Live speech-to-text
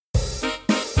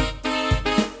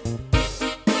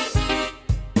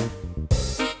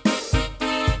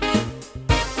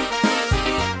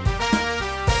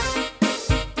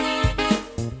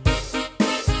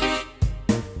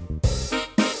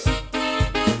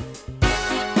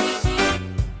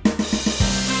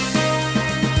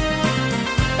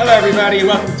Hello, everybody.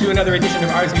 Welcome to another edition of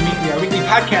RZ Weekly, our weekly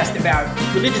podcast about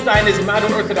religious Zionism,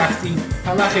 modern orthodoxy,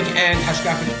 halachic and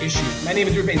hashkafic issues. My name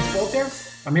is Ruben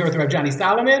Spolter. I'm here with Rav Johnny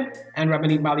Solomon and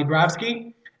Rabbanit Mali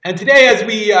Bravsky. And today, as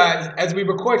we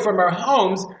record from our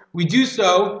homes, we do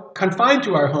so confined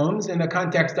to our homes in the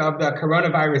context of the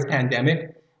coronavirus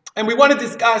pandemic. And we want to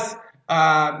discuss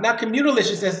not communal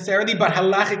issues necessarily, but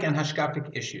halachic and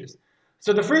hashkafic issues.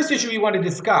 So the first issue we want to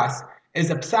discuss is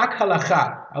a psak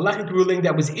halacha, a halachic ruling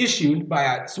that was issued by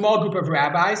a small group of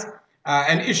rabbis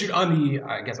and issued on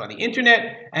the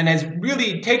internet, and has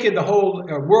really taken the whole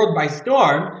world by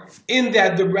storm, in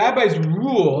that the rabbis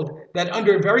ruled that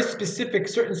under very specific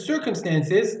certain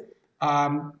circumstances,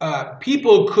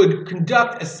 people could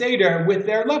conduct a seder with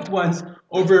their loved ones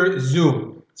over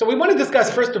Zoom. So we want to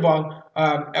discuss, first of all,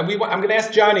 I'm going to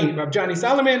ask Rav Johnny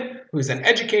Solomon, who's an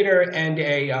educator and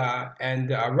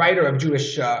a writer of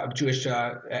Jewish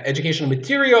educational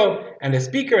material, and a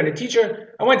speaker and a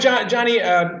teacher. I want Johnny,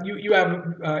 you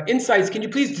have insights. Can you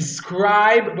please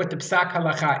describe what the psak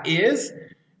halacha is,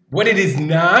 what it is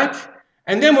not,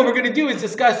 and then what we're going to do is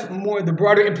discuss more the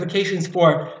broader implications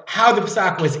for how the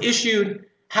psak was issued,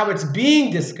 how it's being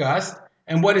discussed,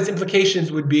 and what its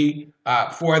implications would be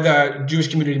for the Jewish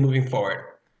community moving forward.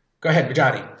 Go ahead,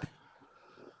 Johnny.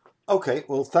 Okay,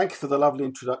 well, thank you for the lovely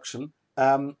introduction.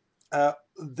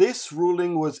 This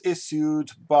ruling was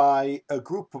issued by a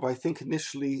group of, I think,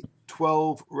 initially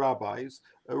 12 rabbis,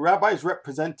 rabbis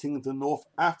representing the North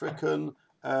African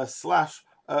Sephardic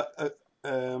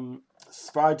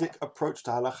approach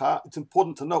to halacha. It's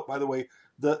important to note, by the way,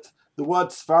 that the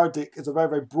word Sephardic is a very,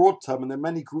 very broad term, and there are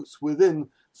many groups within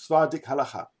Sephardic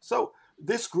halacha. So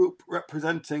this group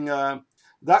representing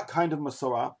that kind of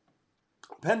Masorah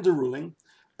penned a ruling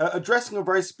addressing a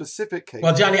very specific case.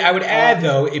 Well, Johnny, I would add,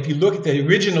 though, if you look at the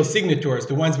original signatories,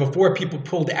 the ones before people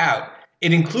pulled out,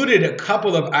 it included a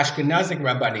couple of Ashkenazic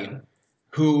Rabbanim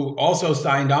who also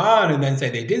signed on and then say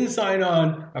they didn't sign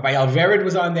on. Rabbi Alvered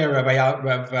was on there, Rav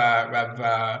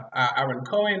Aaron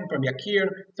Cohen from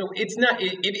Yakir. So it's not.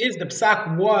 It is, the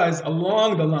psak was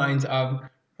along the lines of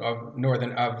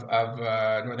Northern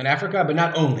Africa, but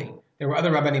not only. There were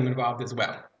other Rabbanim involved as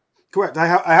well. Correct. I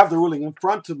have the ruling in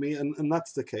front of me, and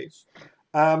that's the case.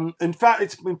 In fact,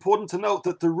 it's important to note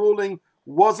that the ruling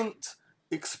wasn't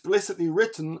explicitly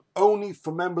written only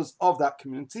for members of that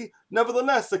community.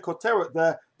 Nevertheless, the koteret,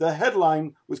 the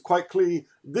headline was quite clearly,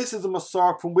 this is a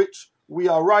Masorah from which we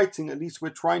are writing, at least we're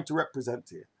trying to represent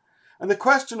here. And the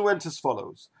question went as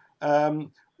follows,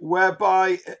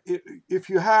 whereby if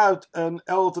you had an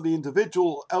elderly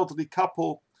individual, elderly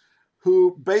couple,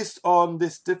 who, based on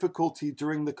this difficulty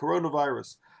during the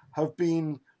coronavirus, have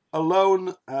been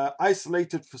alone,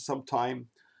 isolated for some time.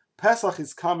 Pesach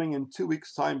is coming in 2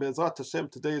 weeks' time. Be'ezrat Hashem,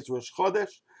 today is Rosh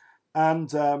Chodesh.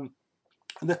 And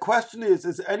the question is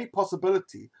there any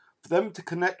possibility for them to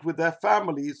connect with their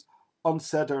families on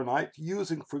Seder night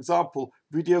using, for example,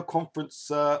 video conference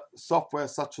software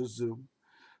such as Zoom,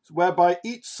 whereby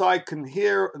each side can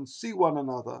hear and see one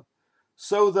another,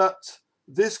 so that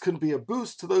this can be a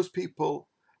boost to those people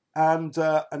and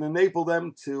enable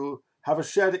them to have a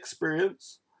shared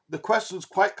experience. The question is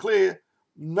quite clear,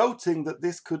 noting that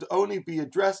this could only be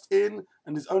addressed in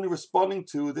and is only responding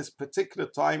to this particular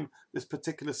time, this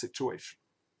particular situation.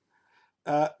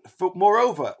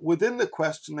 Moreover, within the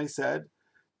question, they said,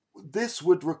 this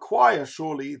would require,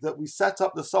 surely, that we set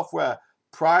up the software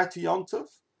prior to Yom Tov,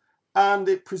 and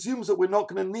it presumes that we're not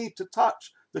going to need to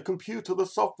touch the computer, the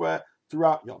software,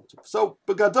 throughout Yom Tov. So,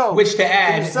 Begadol, which to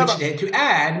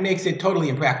add makes it totally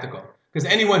impractical, because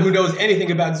anyone who knows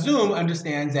anything about Zoom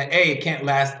understands that it can't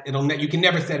last. You can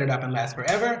never set it up and last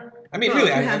forever. I mean, well,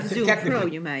 really, if you have Zoom Pro,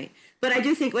 you might. But I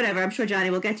do think, whatever. I'm sure Johnny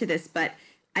will get to this, but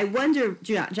I wonder,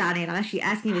 Johnny, and I'm actually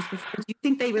asking this because do you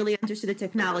think they really understood the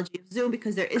technology of Zoom?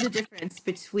 Because there is a difference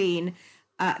between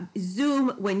Zoom,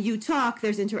 when you talk,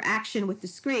 there's interaction with the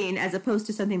screen, as opposed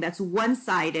to something that's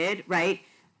one-sided, right?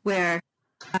 Where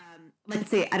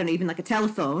let's say, I don't know, even like a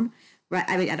telephone, right?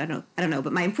 I mean, I don't know.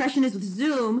 But my impression is with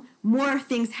Zoom, more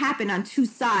things happen on two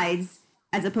sides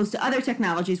as opposed to other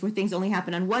technologies where things only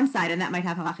happen on one side, and that might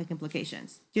have halachic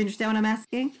implications. Do you understand what I'm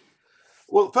asking?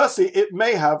 Well, firstly, it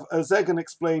may have, as they're going to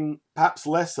explain, perhaps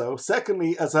less so.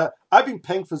 Secondly, I've been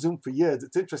paying for Zoom for years.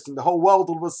 It's interesting. The whole world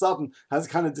all of a sudden has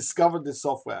kind of discovered this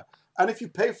software. And if you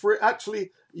pay for it,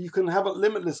 actually, you can have a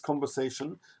limitless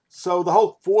conversation. So the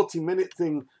whole 40-minute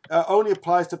thing only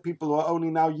applies to people who are only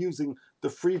now using the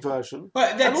free version.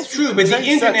 Well, that's true, but the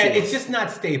internet, it's just not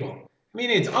stable. I mean,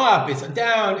 it's up, it's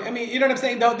down. I mean, you know what I'm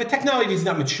saying? The technology is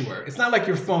not mature. It's not like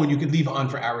your phone you could leave on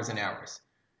for hours and hours.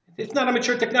 It's not a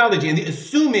mature technology. And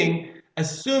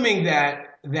assuming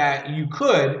that that you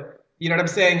could, you know what I'm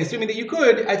saying? Assuming that you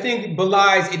could, I think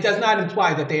belies, it does not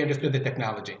imply that they understood the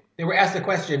technology. They were asked the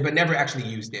question, but never actually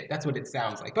used it. That's what it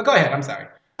sounds like. But go ahead, I'm sorry.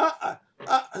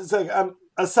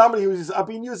 As somebody I've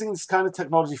been using this kind of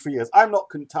technology for years, I'm not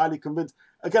entirely convinced.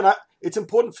 Again, it's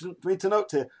important for me to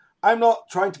note here, I'm not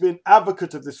trying to be an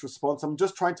advocate of this response. I'm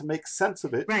just trying to make sense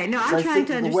of it. Right. No, I'm trying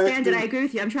to understand it. I agree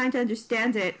with you. I'm trying to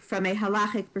understand it from a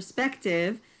halachic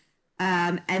perspective.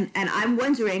 And I'm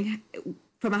wondering,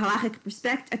 from a halachic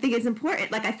perspective, I think it's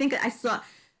important. Like, I think I saw,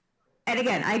 and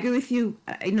again, I agree with you.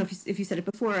 I don't know if you said it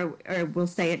before or we'll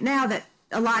say it now, that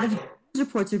a lot of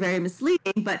reports are very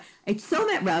misleading, but a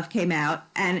Tzomet Rav came out,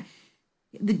 and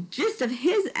the gist of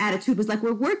his attitude was like,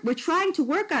 we're trying to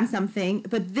work on something,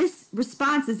 but this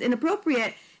response is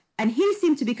inappropriate. And he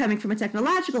seemed to be coming from a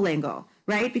technological angle,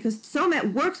 right? Because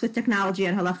Tzomet works with technology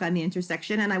and halacha in the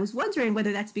intersection, and I was wondering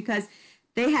whether that's because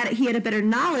he had a better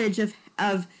knowledge of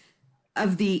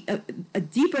the a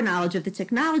deeper knowledge of the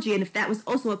technology, and if that was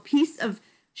also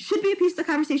should be a piece of the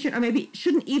conversation, or maybe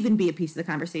shouldn't even be a piece of the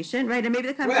conversation, right? And maybe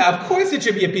the conversation. Well, of course it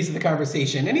should be a piece of the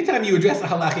conversation. Anytime you address a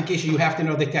halachic issue, you have to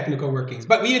know the technical workings.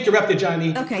 But we interrupted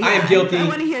Johnny. Okay, yeah, I am guilty. I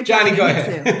want to hear Johnny, go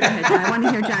ahead. Go ahead, John. I want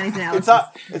to hear Johnny's analysis.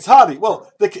 It's hardy.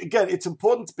 Well, again, it's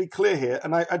important to be clear here,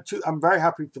 and I'm very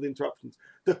happy for the interruptions.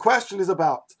 The question is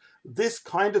about this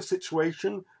kind of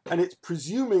situation, and it's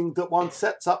presuming that one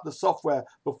sets up the software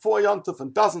before Yom Tov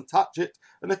and doesn't touch it.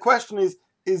 And the question is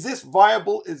this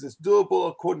viable? Is this doable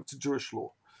according to Jewish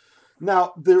law?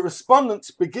 Now, the respondents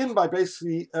begin by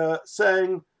basically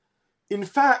saying, in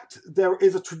fact, there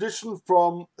is a tradition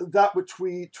from that which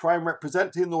we try and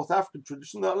represent here, North African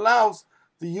tradition, that allows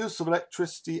the use of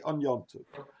electricity on Yom Tov.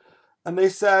 And they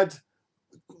said,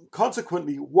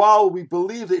 consequently, while we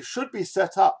believe it should be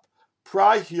set up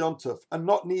prior to Yom Tov and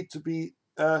not need to be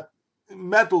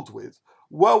meddled with,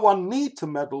 were one need to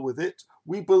meddle with it,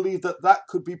 we believe that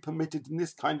could be permitted in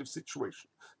this kind of situation.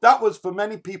 That was, for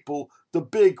many people, the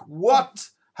big what?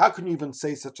 How can you even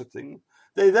say such a thing?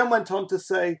 They then went on to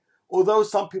say, although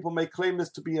some people may claim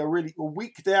this to be a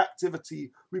weekday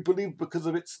activity, we believe because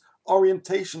of its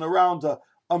orientation around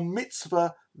a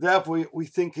mitzvah, therefore we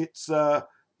think it's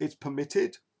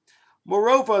permitted.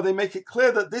 Moreover, they make it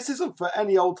clear that this isn't for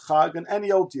any old Chag and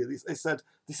any old year. They said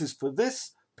this is for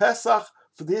this Pesach.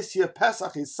 For this year,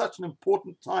 Pesach is such an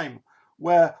important time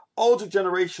where older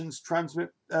generations transmit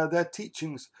their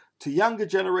teachings to younger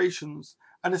generations,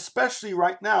 and especially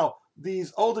right now,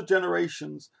 these older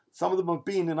generations, some of them have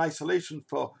been in isolation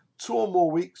for 2 or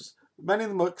more weeks. Many of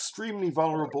them are extremely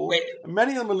vulnerable. And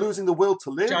many of them are losing the will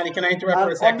to live. Johnny, can I interrupt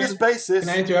for a second? On this basis,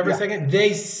 can I interrupt for a second?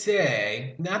 They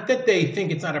say, not that they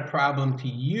think it's not a problem to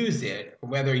use it,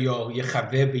 whether you'll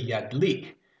yechaveh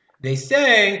b'yadlik. They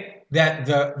say that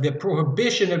the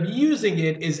prohibition of using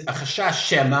it is a chashash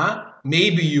shema.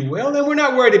 Maybe you will, and we're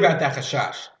not worried about that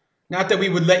chashash. Not that we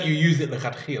would let you use it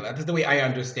lechatchila. That's the way I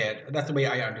understand. That's the way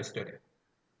I understood it.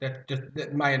 That's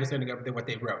just my understanding of what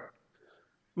they wrote.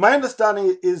 My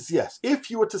understanding is, yes,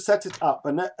 if you were to set it up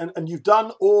and you've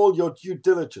done all your due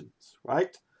diligence,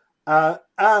 right,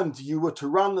 and you were to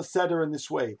run the seder in this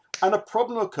way, and a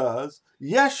problem occurs,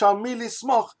 yesh al mi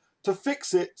lismoch, to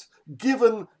fix it,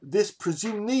 given this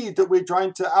presumed need that we're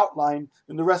trying to outline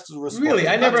in the rest of the response. Really?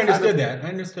 I never understood that. I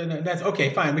understood that. That's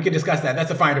okay, fine. We can discuss that.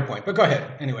 That's a finer point. But go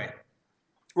ahead, anyway.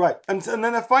 Right. And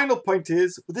then a final point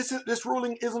is, this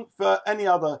ruling isn't for any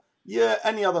other year,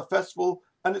 any other festival,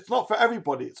 and it's not for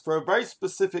everybody. It's for a very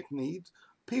specific need.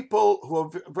 People who are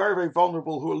very, very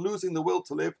vulnerable, who are losing the will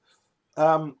to live,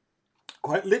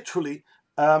 quite literally,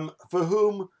 for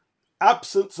whom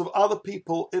absence of other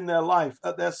people in their life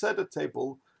at their seder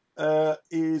table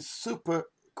is super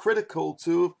critical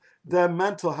to their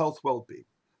mental health well-being.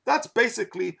 That's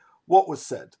basically what was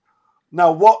said.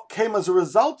 Now, what came as a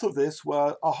result of this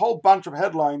were a whole bunch of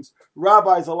headlines.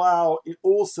 Rabbis allow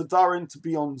all Sedarim to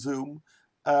be on Zoom,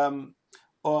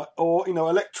 or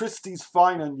electricity's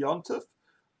fine on Yom Tov.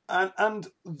 And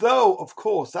though, of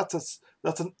course, that's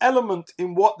an element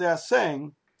in what they're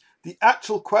saying, the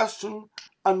actual question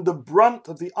and the brunt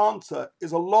of the answer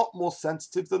is a lot more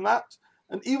sensitive than that.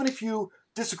 And even if you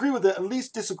disagree with it, at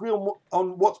least disagree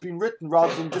on what's been written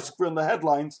rather than disagree on the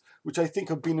headlines, which I think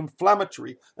have been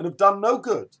inflammatory and have done no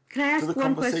good. Can I ask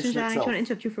one question, John? I just want to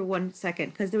interrupt you for 1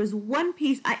 second, because there was one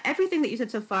piece, everything that you said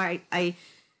so far, I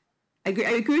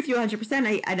agree with you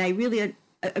 100%, and I really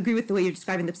agree with the way you're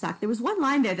describing the psak. There was one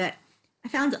line there that I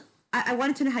found, I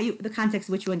wanted to know the context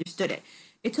in which you understood it.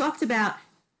 It talked about,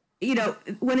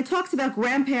 when it talks about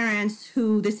grandparents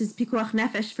who this is pikuach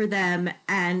nefesh for them,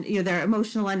 and their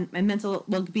emotional and mental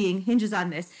well-being hinges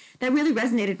on this, that really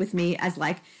resonated with me as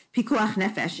like pikuach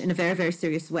nefesh in a very, very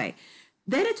serious way.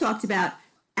 then it talked about,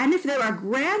 and if there are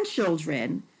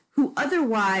grandchildren who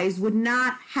otherwise would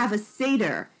not have a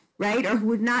Seder, right, or who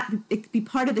would not be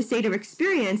part of the Seder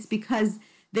experience because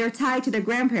they're tied to their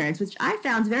grandparents, which I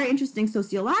found very interesting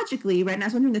sociologically, right? And I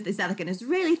was wondering, is that like an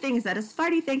Israeli thing? Is that a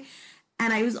Sephardi thing?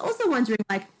 And I was also wondering,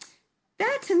 like,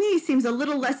 that to me seems a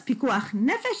little less pikuach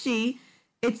nefeshi.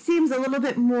 It seems a little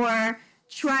bit more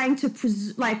trying to,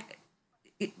 like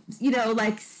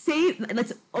save,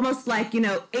 it's almost like,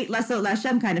 eight lesot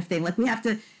Lashem kind of thing. Like, we have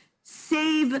to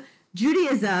save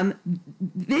Judaism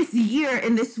this year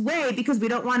in this way because we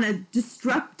don't want to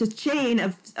disrupt the chain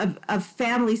of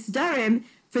family sedarim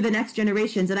for the next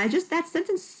generations. And that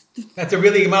sentence. That's a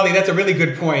really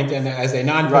good point. And as a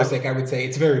non-Posek, I would say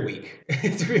it's very weak.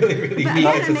 It's really, really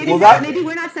weak. Maybe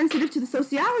we're not sensitive to the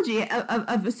sociology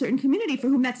of a certain community for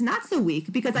whom that's not so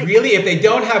weak. Because if they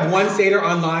don't have one Seder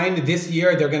online this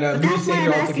year, they're going to lose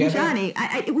Seder altogether. Johnny,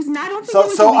 it was not. I don't think it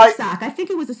was a weak sock. I think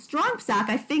it was a strong sock.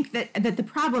 I think that the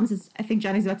problems, is, I think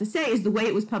Johnny's about to say, is the way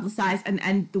it was publicized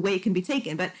and the way it can be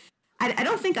taken. But I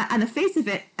don't think on the face of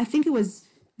it, I think it was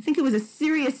a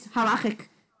serious halachic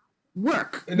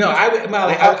work. No, I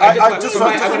want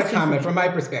to comment from my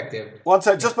perspective. One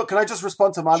second, but can I just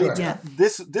respond to Mali? Sure. Yeah.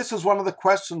 This was one of the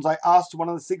questions I asked one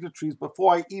of the signatories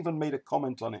before I even made a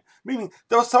comment on it. Meaning,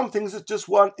 there were some things that just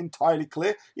weren't entirely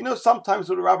clear. Sometimes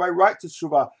when a rabbi writes a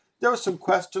tshuva, there are some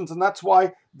questions, and that's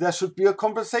why there should be a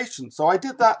conversation. So I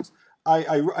did that.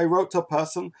 I wrote to a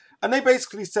person, and they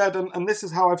basically said, and this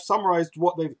is how I've summarized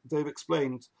what they've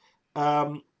explained.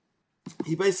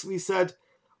 He basically said,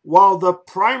 while the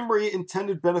primary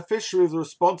intended beneficiary of the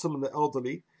responsible and the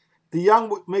elderly, the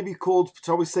young may be called,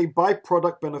 shall we say,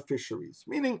 byproduct beneficiaries.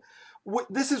 Meaning,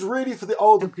 this is really for the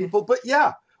older people. But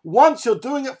yeah, once you're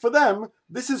doing it for them,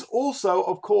 this is also,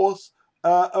 of course,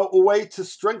 a way to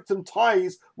strengthen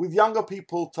ties with younger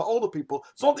people to older people.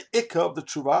 It's not the ikka of the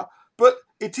tshuva, but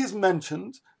it is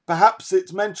mentioned. Perhaps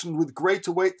it's mentioned with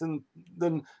greater weight than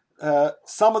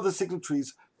some of the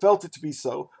signatories felt it to be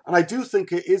so, and I do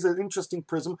think it is an interesting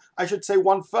prism. I should say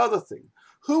one further thing.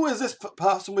 Who is this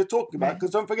person we're talking about?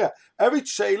 Because don't forget, every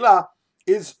sheila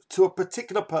is to a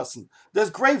particular person.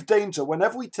 There's grave danger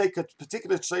whenever we take a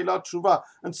particular sheila tshuva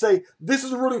and say, this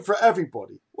is a ruling for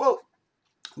everybody. Well,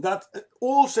 that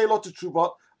all sheilot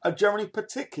teshuvot are generally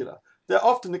particular. They're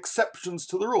often exceptions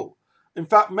to the rule. In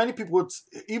fact, many people would,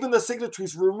 even the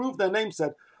signatories who removed their name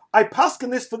said, I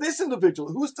paskin this for this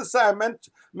individual. Who's to say I meant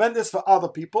this for other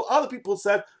people? Other people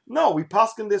said, no, we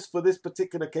paskin this for this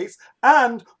particular case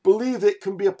and believe it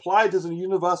can be applied as a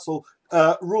universal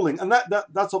ruling. And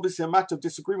that's obviously a matter of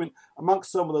disagreement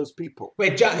amongst some of those people.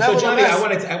 Wait, Johnny,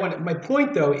 my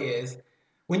point though is,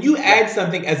 when you add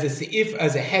something as a seif,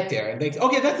 as a heter, and they say,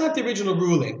 okay, that's not the original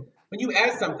ruling. When you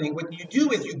add something, what you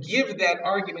do is you give that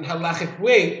argument halachic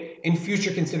weight in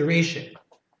future consideration.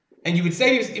 And you would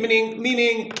say,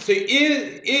 meaning, so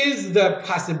is the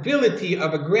possibility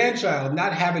of a grandchild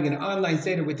not having an online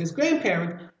Seder with his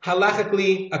grandparent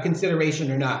halachically a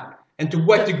consideration or not? And to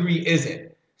what degree is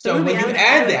it? So when you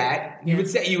add that, you would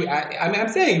say, I'm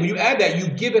saying, when you add that, you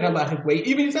give it halachic weight.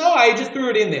 Even if you say, I just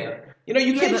threw it in there.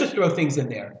 You can't just throw things in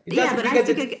there. But I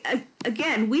think,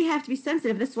 again, we have to be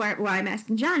sensitive. This is why I'm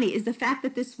asking Johnny, is the fact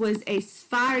that this was a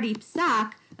Sephardi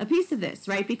psak, a piece of this,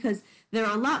 right? Because there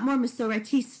are a lot more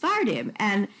Masoreti Sephardim,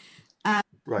 and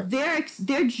their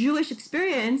Jewish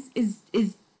experience is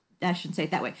I shouldn't say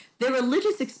it that way. Their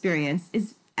religious experience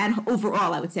is, and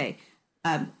overall, I would say,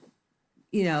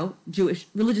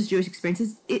 religious Jewish experience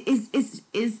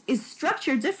is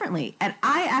structured differently, and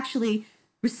I actually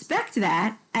respect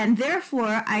that, and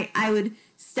therefore I would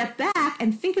step back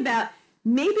and think about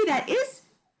maybe that is,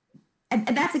 and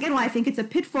that's again why I think it's a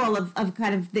pitfall of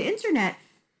kind of the internet.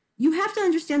 You have to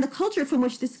understand the culture from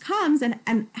which this comes and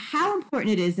how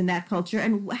important it is in that culture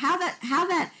and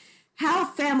how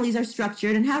families are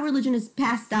structured and how religion is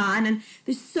passed on, and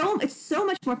it's so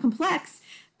much more complex,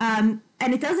 and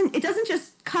it doesn't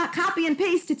just copy and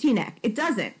paste to Teaneck. It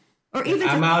doesn't. Or even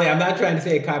Amali, I'm not trying to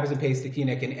say it copies and pastes to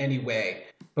Teaneck in any way,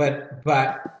 but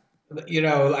like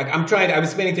I was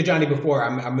explaining to Johnny before,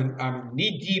 I'm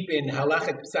knee deep in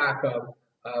halachic psak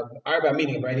of Arba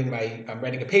Minim. I'm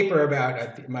writing a paper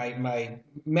about my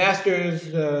master's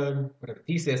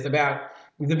thesis about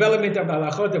the development of the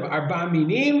halachot of Arba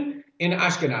Minim in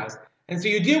Ashkenaz. And so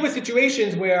you deal with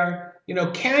situations where,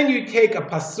 can you take a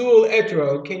pasul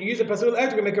etrog, can you use a pasul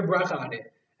etrog and make a bracha on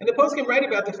it? And the post can write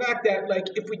about the fact that,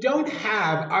 if we don't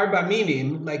have Arba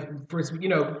Minim,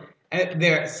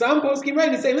 some posts can write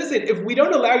and say, listen, if we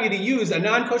don't allow you to use a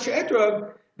non-kosher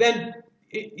etrog, then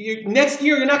next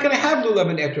year you're not going to have lulav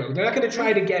and etrog. They're not going to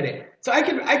try to get it. So I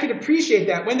could appreciate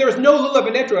that when there's no lulav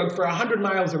and etrog for 100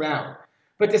 miles around.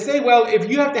 But to say, well, if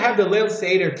you have to have the Leil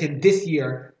Seder to this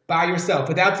year by yourself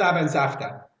without Saba and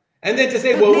Safta, and then to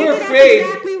say, well, we're afraid. That's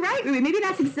exactly right, Ruby. Maybe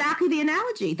that's exactly the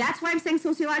analogy. That's why I'm saying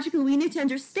sociologically we need to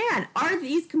understand, are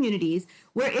these communities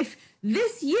where if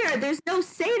this year there's no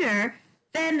Seder,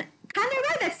 then kind of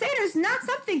right, that Seder is not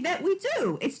something that we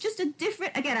do. It's just a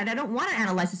different, again, and I don't want to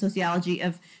analyze the sociology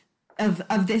of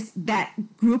that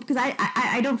group because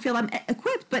I don't feel I'm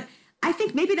equipped, but I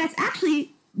think maybe that's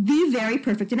actually the very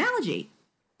perfect analogy.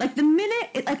 Like the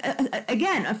minute,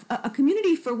 again, a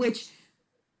community for which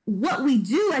what we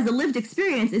do as a lived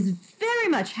experience is very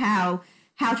much how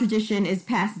tradition is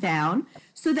passed down.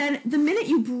 So then the minute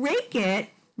you break it,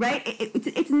 right,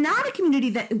 it's not a community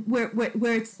that where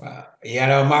it's...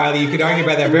 Marley, you could argue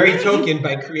by that very token,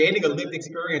 by creating a lived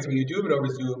experience when you do it over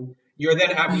Zoom, you're then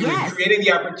creating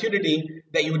the opportunity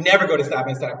that you would never go to Stop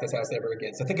and Stop this house ever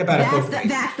again. So think about it both ways.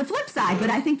 That's the flip side,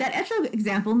 but I think that etrog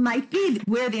example might be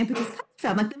where the impetus comes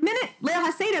from. Like the minute Leil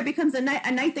HaSeder becomes a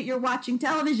night that you're watching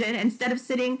television instead of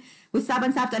sitting with Saba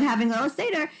and Savta and having Leil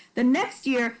HaSeder, the next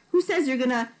year, who says you're going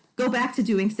to go back to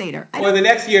doing Seder? Or the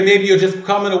next year, maybe you'll just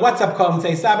come in a WhatsApp call and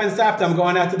say, Saba and Savta, I'm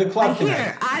going out to the club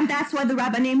tonight. That's why the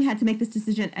Rabbanim had to make this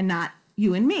decision and not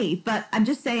you and me. But I'm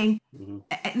just saying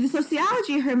the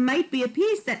sociology here might be a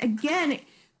piece that, again,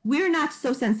 we're not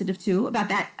so sensitive to about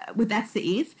that with that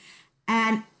seif,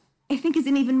 and I think is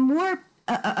an even more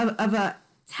of a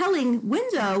telling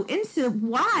window into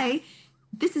why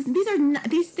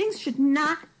these things should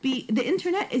not be. The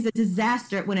internet is a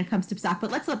disaster when it comes to psak. But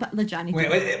let's let Johnny.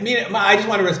 I just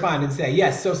want to respond and say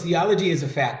yes, sociology is a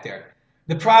factor.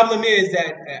 The problem is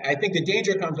that I think the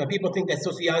danger comes when people think that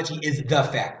sociology is the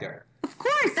factor. Of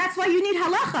course, that's why you need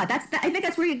halacha. I think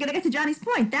that's where you're going to get to Johnny's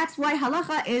point. That's why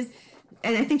halacha is,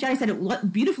 and I think Johnny said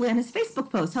it beautifully on his Facebook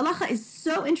post. Halacha is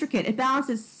so intricate; it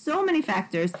balances so many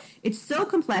factors. It's so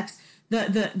complex.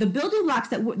 The building blocks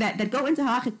that go into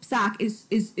halachic psak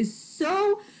is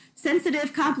so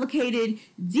sensitive, complicated,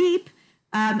 deep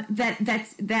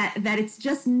that it's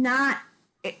just not.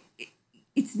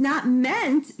 It's not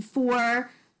meant for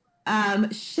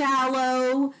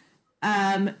shallow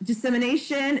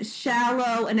dissemination,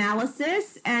 shallow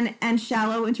analysis, and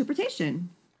shallow interpretation.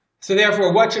 So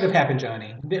therefore, what should have happened,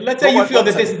 Johnny? Let's say you feel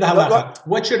that this is the halacha.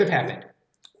 What should have happened?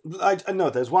 I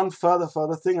know there's one further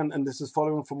thing, and this is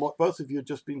following from what both of you have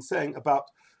just been saying about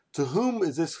to whom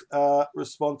is this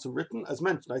response written. As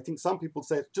mentioned, I think some people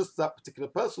say it's just that particular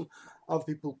person. Other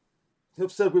people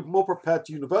have said we're more prepared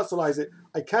to universalize it.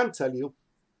 I can tell you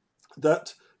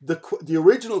that the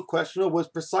original questioner was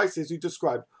precisely as you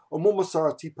described, a more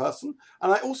Masarati person.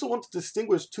 And I also want to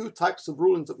distinguish two types of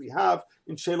rulings that we have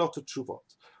in Sheilot Teshuvot.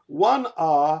 One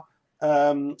are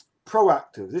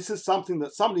proactive. This is something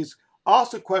that somebody's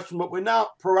asked a question, but we're now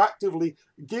proactively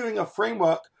giving a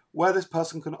framework where this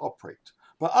person can operate.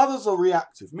 But others are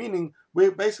reactive, meaning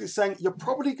we're basically saying you're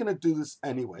probably going to do this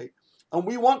anyway, and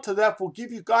we want to therefore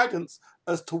give you guidance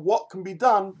as to what can be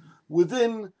done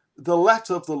within the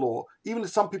letter of the law, even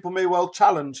if some people may well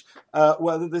challenge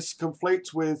whether this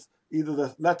conflates with either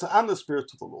the letter and the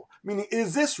spirit of the law. Meaning,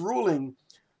 is this ruling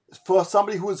for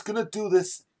somebody who is going to do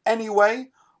this anyway,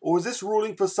 or is this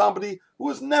ruling for somebody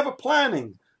who is never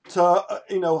planning to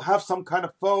have some kind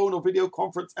of phone or video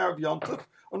conference Erev Yom Tov,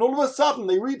 and all of a sudden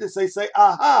they read this, they say,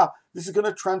 aha, this is going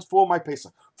to transform my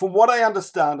Pesach. From what I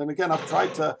understand, and again I've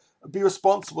tried to be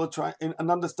responsible in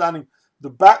understanding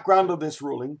the background of this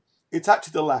ruling, it's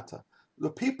actually the latter. The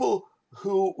people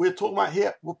who we're talking about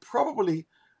here were probably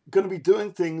going to be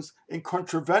doing things in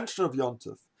contravention of Yom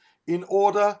Tov in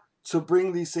order to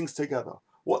bring these things together.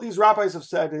 What these rabbis have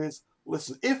said is,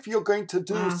 listen, if you're going to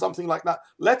do something like that,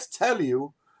 let's tell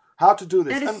you how to do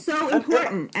this. That is so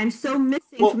important and so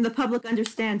missing from the public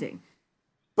understanding.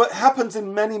 But it happens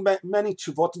in many, many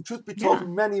tshuvot. And truth be told,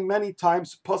 many, many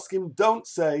times poskim don't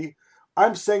say,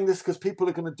 I'm saying this because people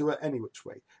are going to do it any which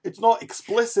way. It's not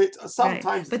explicit.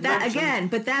 Sometimes right.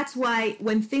 But that's why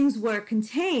when things were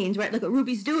contained, right, look what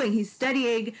Ruby's doing. He's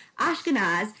studying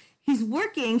Ashkenaz. He's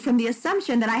working from the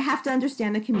assumption that I have to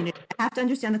understand the community, I have to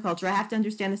understand the culture, I have to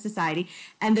understand the society,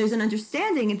 and there's an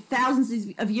understanding in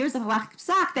thousands of years of halachic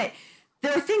psak that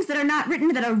there are things that are not written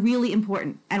that are really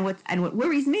important. And what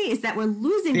worries me is that we're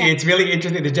losing that. It's really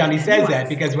interesting that Johnny says that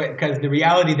because the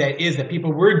reality that is that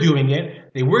people were doing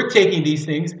it, they were taking these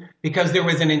things because there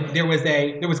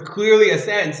was clearly a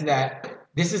sense that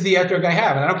this is the etrog I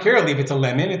have, and I don't care if it's a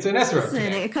lemon, it's an esrog.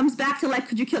 Listen, it comes back to like,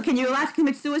 can you allowed to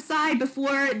commit suicide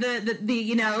before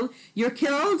the you're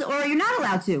killed, or you're not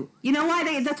allowed to? You know why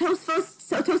the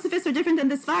Tosafists are different than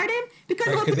the Sephardim?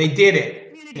 Because they did it.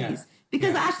 Communities. Yeah.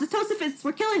 Because the Tosafists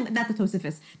were killing, not the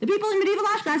Tosafists, the people in medieval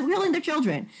Ashkenaz were killing their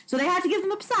children. So they had to give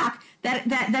them a psak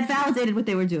that validated what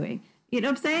they were doing. You know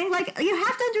what I'm saying? Like, you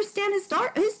have to understand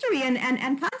history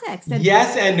and context.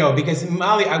 Yes and no, because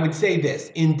Molly, I would say this.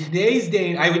 In today's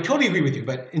day, I would totally agree with you,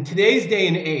 but in today's day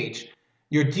and age,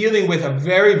 you're dealing with a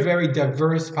very, very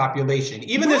diverse population.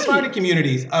 Even the Sephardic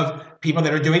communities of people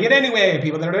that are doing it anyway, and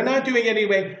people that are not doing it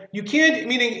anyway. You can't,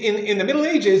 meaning in the Middle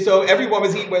Ages, so everyone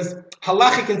was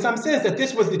halachic in some sense that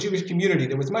this was the Jewish community.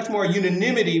 There was much more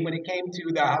unanimity when it came to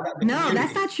the No, community.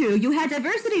 That's not true. You had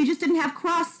diversity, you just didn't have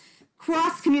cross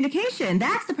communication.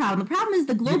 That's the problem. The problem is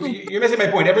the global... You're missing my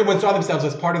point. Everyone saw themselves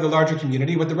as part of the larger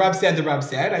community. What the Rav said, the Rav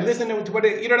said. I listened to what,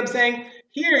 you know what I'm saying?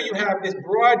 Here you have this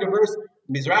broad, diverse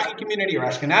Mizrahi community or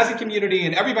Ashkenazi community,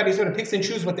 and everybody sort of picks and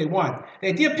chooses what they want. The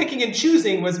idea of picking and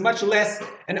choosing was much less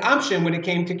an option when it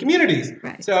came to communities.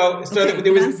 Right. So okay,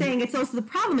 there was... I'm saying it's also, the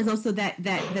problem is also that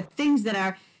things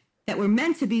that were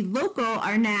meant to be local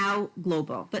are now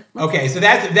global. But okay, so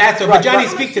that's so. But Johnny,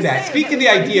 speak to that. Speak to the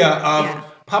idea of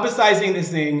publicizing this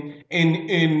thing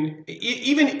in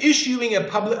even issuing a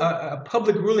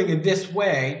public ruling in this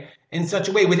way, in such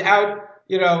a way, without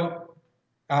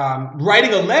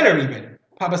writing a letter, even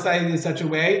publicizing it in such a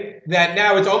way that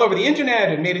now it's all over the internet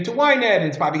and made it to Ynet, and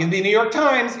it's probably going to be the New York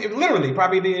Times. Literally,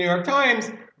 probably the New York Times.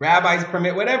 Rabbis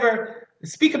permit whatever.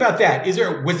 Speak about that. Was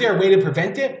there a way to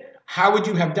prevent it? How would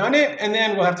you have done it? And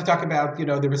then we'll have to talk about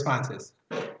the responses.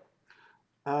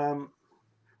 I'm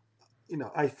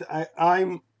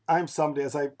somebody,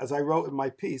 as I wrote in my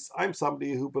piece, I'm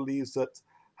somebody who believes that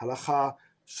halacha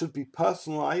should be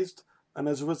personalized, and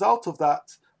as a result of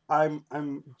that,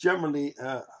 I'm generally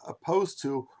opposed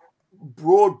to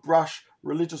broad brush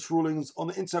religious rulings on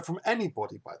the internet from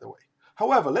anybody, by the way.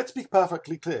 However, let's be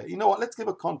perfectly clear. You know what? Let's give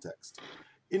a context.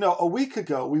 A week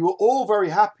ago, we were all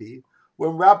very happy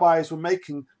when rabbis were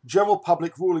making general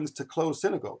public rulings to close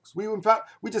synagogues.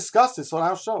 We discussed this on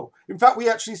our show. In fact, we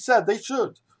actually said they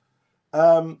should.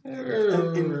 In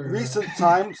recent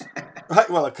times, right?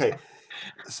 Well, okay.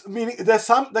 Meaning, there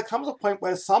comes a point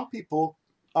where some people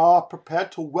are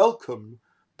prepared to welcome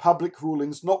public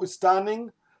rulings,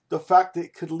 notwithstanding the fact that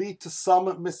it could lead to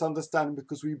some misunderstanding,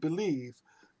 because we believe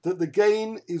that the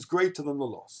gain is greater than the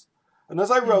loss. And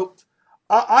as I wrote,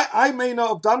 I may not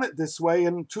have done it this way,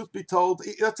 and truth be told,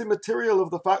 that's immaterial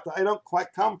of the fact that I don't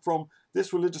quite come from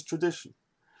this religious tradition.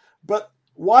 But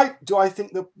why do I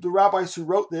think the rabbis who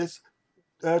wrote this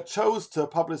chose to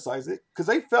publicize it? Because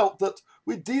they felt that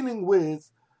we're dealing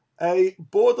with a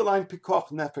borderline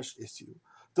pikuach nefesh issue,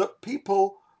 that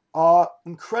people are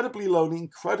incredibly lonely,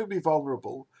 incredibly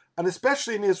vulnerable, and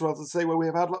especially in Israel, to say where we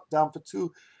have had lockdown for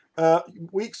 2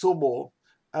 weeks or more,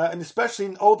 and especially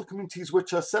in older communities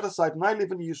which are set aside. And I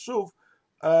live in a yeshuv,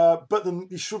 but the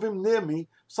yeshuvim near me,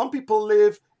 some people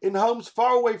live in homes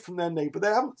far away from their neighbor. They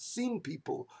haven't seen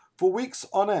people for weeks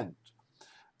on end.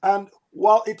 And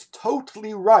while it's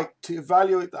totally right to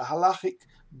evaluate the halachic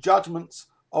judgments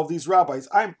of these rabbis,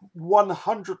 I'm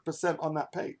 100% on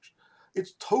that page.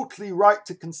 It's totally right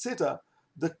to consider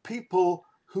the people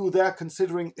who they're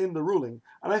considering in the ruling.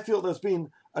 And I feel there's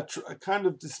been a kind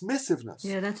of dismissiveness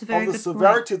of the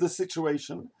severity of the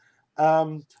situation.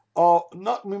 Or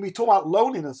not, when we talk about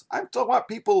loneliness, I'm talking about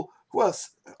people who are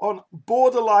on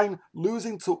borderline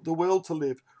losing the will to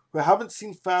live, who haven't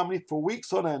seen family for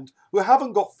weeks on end, who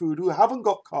haven't got food, who haven't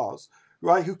got cars,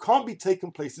 right? Who can't be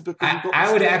taken places because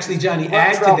I would actually, Johnny,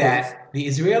 add to that the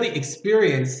Israeli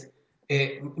experience.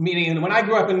 Meaning, when I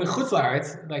grew up in the Chutz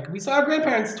La'aretz, like we saw our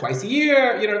grandparents twice a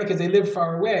year, because they lived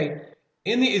far away.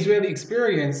 In the Israeli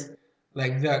experience,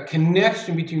 like the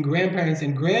connection between grandparents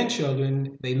and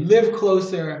grandchildren, they live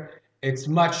closer. It's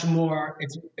much more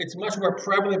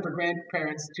prevalent for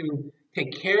grandparents to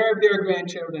take care of their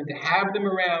grandchildren, to have them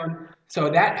around. So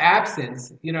that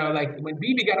absence, like when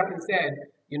Bibi got up and said,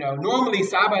 normally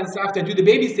Saba and Savta do the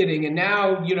babysitting, and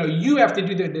now, you have to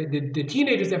do the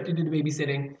teenagers have to do the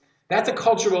babysitting. That's a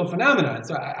cultural phenomenon.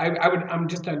 So I'm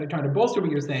just trying to bolster what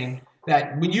you're saying,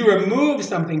 that when you remove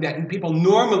something that people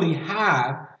normally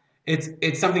have,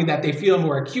 it's something that they feel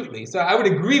more acutely. So I would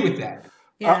agree with that.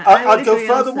 Yeah, I'll go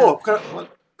furthermore.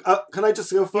 Can I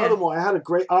just go furthermore? Yeah. I had a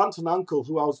great aunt and uncle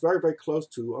who I was very, very close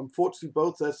to. Unfortunately,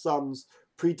 both their sons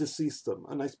predeceased them,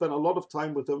 and I spent a lot of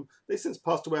time with them. They since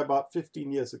passed away about 15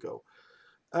 years ago.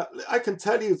 I can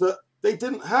tell you that they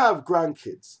didn't have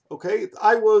grandkids. Okay,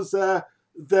 I was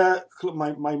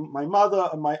my mother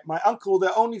and my uncle,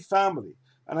 their only family,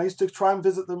 and I used to try and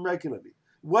visit them regularly.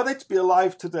 Were they to be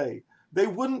alive today, they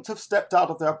wouldn't have stepped out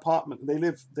of their apartment. They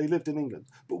lived in England,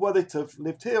 but were they to have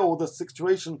lived here, or the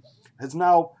situation has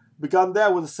now begun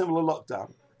there with a similar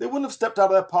lockdown, they wouldn't have stepped out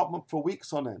of their apartment for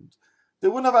weeks on end. They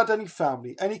wouldn't have had any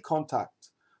family, any contact.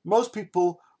 Most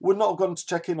people would not have gone to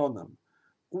check in on them.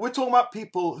 We're talking about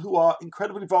people who are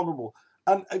incredibly vulnerable.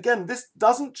 And again, this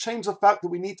doesn't change the fact that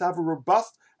we need to have a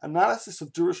robust analysis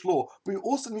of Jewish law. But we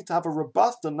also need to have a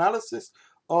robust analysis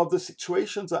of the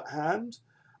situations at hand.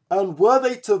 And were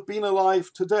they to have been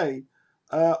alive today,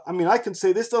 I can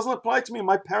say this doesn't apply to me.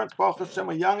 My parents, Baruch Hashem,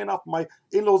 are young enough, my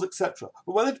in-laws, etc.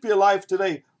 But were they to be alive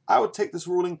today, I would take this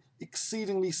ruling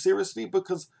exceedingly seriously,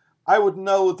 because I would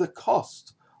know the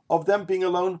cost of them being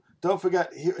alone. Don't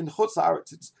forget, here in Chutz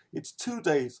La'aretz, it's 2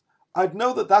 days. I'd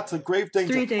know that that's a grave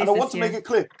danger. 3 days and I want to make it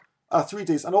clear, 3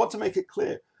 days. And I want to make it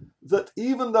clear that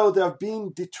even though there have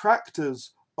been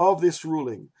detractors of this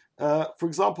ruling, for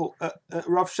example,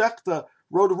 Rav Shechter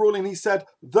wrote a ruling. He said,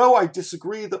 though I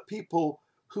disagree that people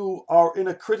who are in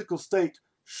a critical state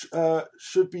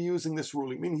should be using this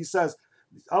ruling. I mean, he says,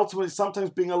 ultimately, sometimes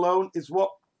being alone is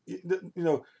what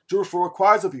Jewish law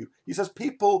requires of you. He says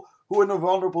people who are in a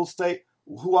vulnerable state,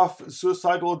 who are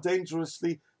suicidal or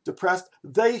dangerously depressed,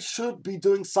 they should be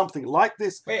doing something like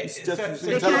this. I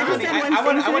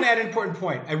want to add an important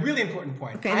point, a really important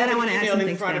point. Okay, I then have I want to an add email something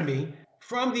in front of me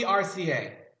from the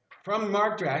RCA, from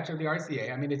Mark Dratch of the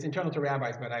RCA. I mean, it's internal to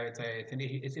rabbis, but I would say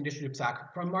it's an issue of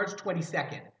psak from March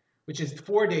 22nd, which is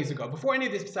 4 days ago, before any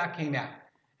of this psak came out.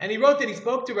 And he wrote that he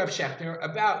spoke to Rav Shechter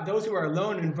about those who are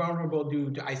alone and vulnerable due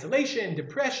to isolation,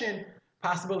 depression,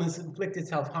 possible inflicted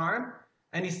self-harm.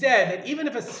 And he said that even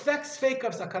if a sfek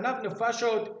of sakanat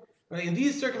nefashot, in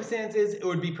these circumstances, it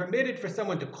would be permitted for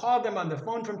someone to call them on the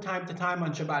phone from time to time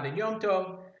on Shabbat and Yom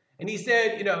Tov. And he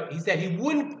said,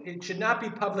 it should not be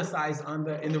publicized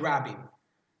in the Rabbim.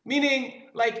 Meaning,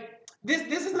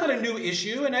 this is not a new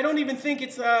issue, and I don't even think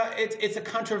it's a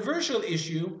controversial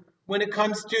issue when it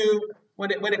comes to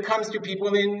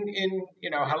people in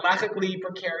halachically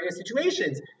precarious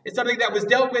situations. It's something that was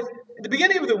dealt with at the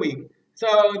beginning of the week. So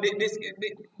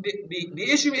the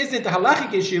issue isn't the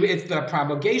halachic issue; it's the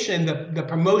propagation, the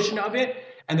promotion of it,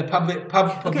 and the publicity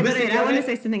Okay, but I want to of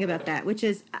say it. something about that, which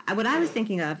is what I was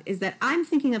thinking of is that I'm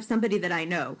thinking of somebody that I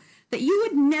know that you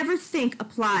would never think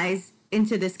applies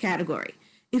into this category.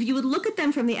 If you would look at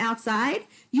them from the outside,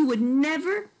 you would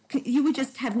never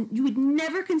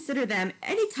consider them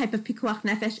any type of pikuach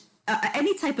nefesh,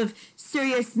 any type of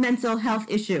serious mental health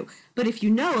issue. But if you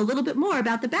know a little bit more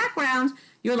about the background,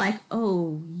 you're like,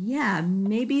 oh yeah,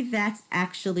 maybe that's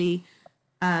actually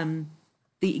the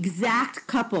exact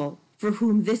couple for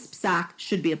whom this psak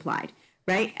should be applied,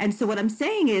 right? And so what I'm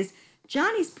saying is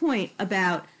Johnny's point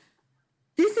about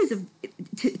this is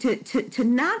to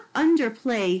not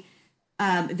underplay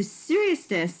the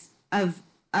seriousness of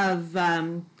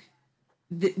the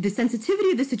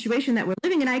sensitivity of the situation that we're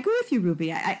living in. I agree with you,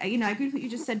 Ruby. I agree with what you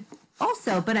just said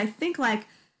also, but I think I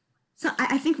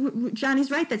think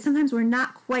Johnny's right that sometimes we're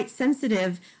not quite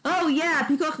sensitive. Oh yeah,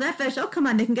 pikuach nefesh. Oh come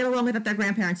on, they can get along without their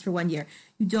grandparents for 1 year.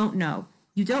 You don't know.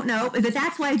 But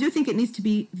that's why I do think it needs to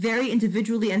be very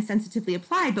individually and sensitively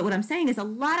applied. But what I'm saying is a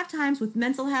lot of times with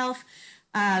mental health,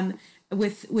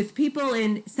 with people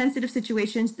in sensitive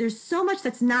situations, there's so much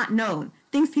that's not known.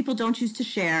 Things people don't choose to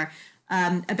share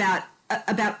about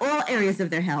all areas of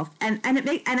their health, and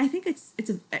I think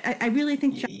I really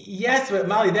think. Yes, but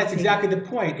Molly, that's exactly the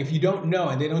point. If you don't know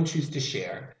and they don't choose to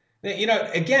share,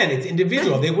 again, it's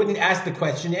individual. They wouldn't ask the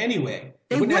question anyway.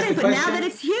 They wouldn't, but now that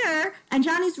it's here, and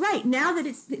Johnny's right. Now that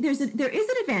there is an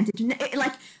advantage.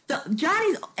 Like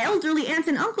Johnny's elderly aunt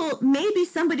and uncle, maybe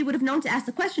somebody would have known to ask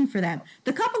the question for them.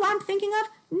 The couple I'm thinking of,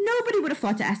 nobody would have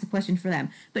thought to ask the question for them.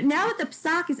 But now that the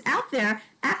psak is out there,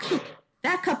 actually,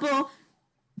 that couple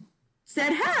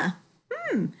said,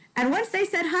 and once they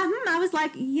said, I was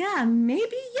like, yeah,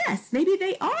 maybe yes, maybe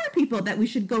they are people that we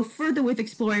should go further with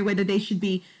exploring whether they should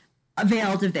be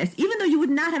availed of this, even though you would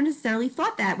not have necessarily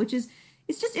thought that, which is.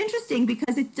 It's just interesting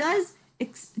because it just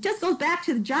goes back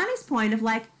to Johnny's point of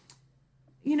again,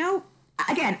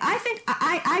 I think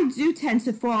I do tend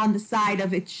to fall on the side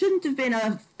of it shouldn't have been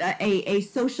a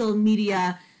social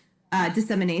media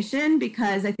dissemination,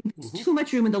 because I think there's too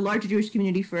much room in the larger Jewish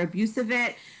community for abuse of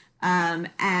it. And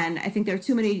I think there are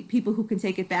too many people who can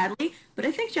take it badly. But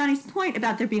I think Johnny's point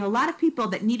about there being a lot of people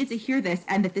that needed to hear this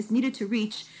and that this needed to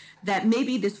reach, that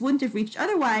maybe this wouldn't have reached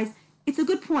otherwise, it's a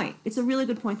good point. It's a really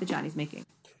good point that Johnny's making.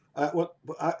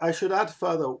 I should add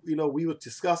further, we were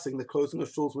discussing the closing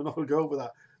of shuls. We're not going to go over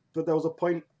that. But there was a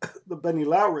point that Benny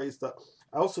Lau raised that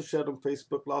I also shared on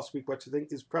Facebook last week, which I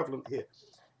think is prevalent here.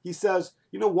 He says,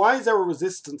 why is there a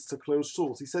resistance to closed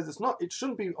shuls? He says it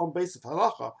shouldn't be on basis of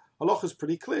halacha. Halacha is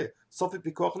pretty clear. Sofik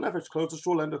pikoch nefesh, close the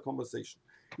shul, end of conversation.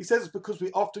 He says it's because we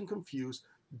often confuse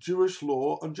Jewish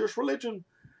law and Jewish religion.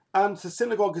 And the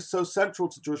synagogue is so central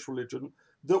to Jewish religion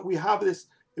that we have this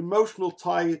emotional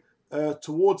tie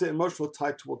towards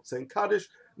saying Kaddish.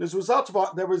 And as a result of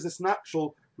that, there is this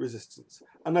natural resistance.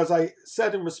 And as I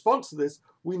said in response to this,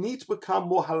 we need to become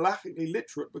more halachically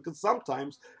literate, because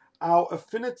sometimes our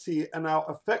affinity and our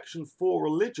affection for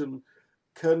religion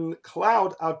can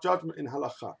cloud our judgment in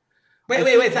halakha.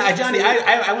 Wait, Johnny,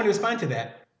 I want to respond to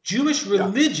that. Jewish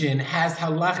religion has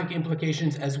halachic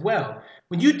implications as well.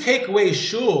 When you take away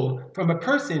shul from a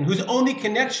person whose only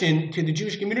connection to the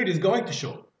Jewish community is going to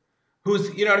shul,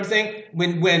 who's, you know what I'm saying?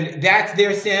 When that's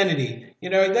their sanity,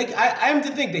 I am to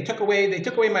think they took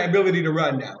away my ability to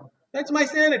run now. That's my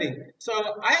sanity. So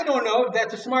I don't know if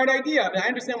that's a smart idea. I mean, I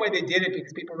understand why they did it,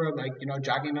 because people were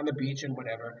jogging on the beach and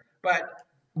whatever. But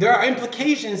there are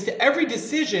implications to every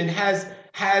decision, has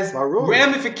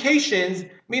ramifications,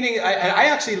 meaning I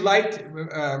actually liked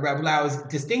Rav Lau's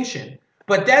distinction.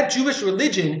 But that Jewish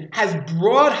religion has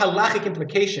broad halachic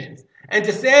implications. And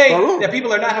to say that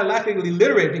people are not halachically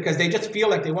literate because they just feel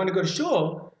like they want to go to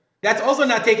shul, that's also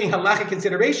not taking halachic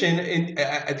consideration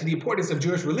to the importance of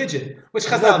Jewish religion, which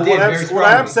Chazal did very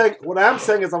strongly. What I am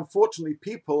saying is, unfortunately,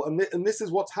 people, and this is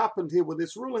what's happened here with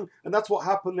this ruling, and that's what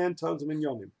happened there in terms of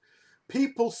minyanim.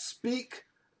 People speak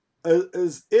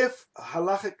as if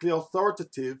halachically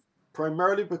authoritative,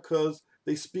 primarily because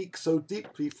they speak so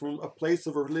deeply from a place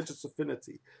of a religious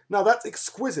affinity. Now, that's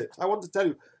exquisite. I want to tell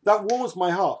you, that warms my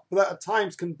heart, but that at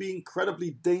times can be incredibly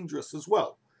dangerous as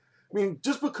well. I mean,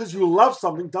 just because you love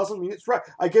something doesn't mean it's right.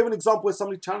 I gave an example with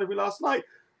somebody challenged me last night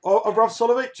of Rav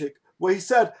Soloveitchik, where he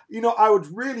said,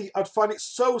 I'd find it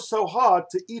so hard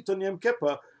to eat on Yom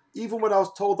Kippur, even when I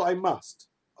was told that I must.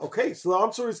 Okay, so the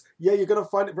answer is, yeah, you're going to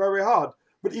find it very hard.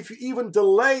 But if you even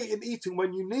delay in eating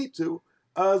when you need to,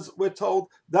 as we're told,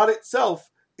 that itself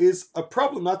is a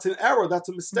problem. That's an error. That's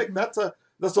a mistake. Mm-hmm.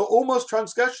 That's an almost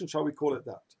transgression, shall we call it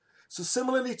that? So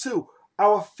similarly too,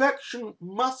 our affection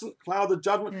mustn't cloud the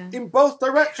judgment in both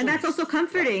directions. And that's also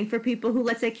comforting for people who,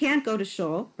 let's say, can't go to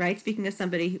shul, right? Speaking of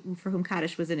somebody for whom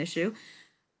Kaddish was an issue,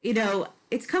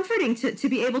 it's comforting to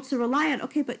be able to rely on,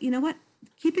 okay, but you know what?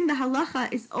 Keeping the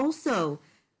halacha is also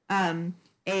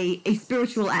a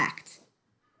spiritual act,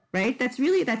 right? That's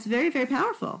very, very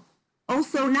powerful.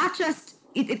 Also, not just,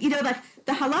 like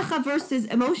the halacha versus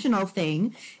emotional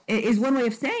thing is one way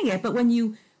of saying it, but when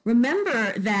you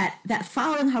remember that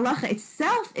following halacha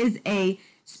itself is a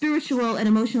spiritual and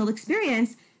emotional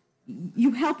experience,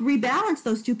 you help rebalance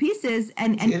those two pieces.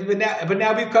 But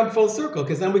now we've come full circle,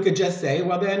 because then we could just say,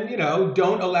 well, then,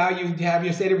 don't allow you to have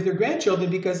your Seder with your grandchildren,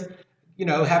 because,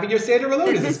 having your Seder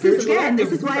alone is a spiritual act.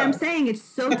 This is why I'm saying it's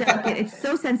so delicate, it's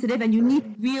so sensitive, and you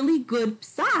need really good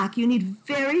psak. You need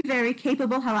very, very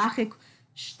capable halachic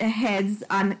heads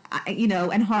on,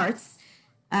 and hearts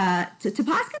to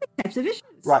pass these types of issues.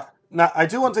 Right. Now, I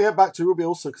do want to get back to Ruby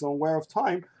also, because I'm aware of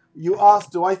time. You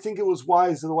asked, do I think it was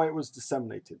wise in the way it was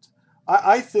disseminated?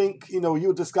 I think, you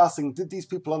were discussing, did these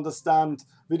people understand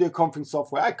video conferencing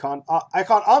software? I can't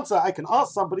answer. I can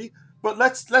ask somebody, but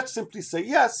let's simply say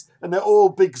yes, and they're all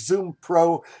big Zoom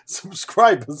Pro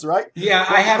subscribers, right? Yeah,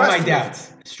 but I have my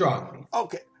doubts, strongly.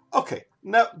 Okay.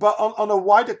 Now, but on a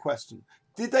wider question,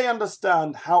 did they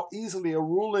understand how easily a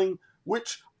ruling,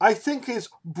 which I think is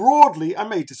broadly, I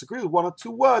may disagree with one or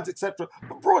two words, etc.,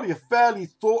 but broadly a fairly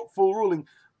thoughtful ruling,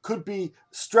 could be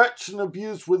stretched and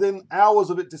abused within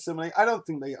hours of it disseminating? I don't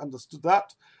think they understood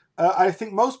that. I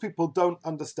think most people don't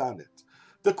understand it.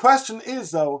 The question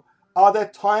is, though, are there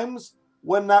times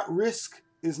when that risk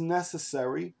is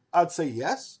necessary? I'd say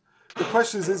yes. The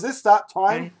question is this that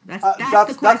time? Right.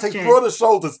 That takes broader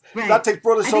shoulders. Right. That takes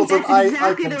broader shoulders. That's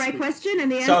exactly the right question.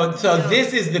 And the answer, so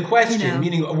this is the question,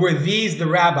 meaning, were these the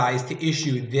rabbis to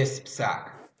issue this psak?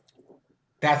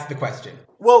 That's the question.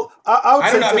 Well,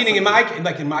 I don't know. Meaning, in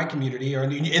my community or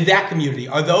in that community,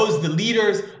 are those the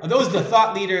leaders? Are those the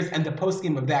thought leaders and the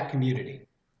poskim of that community?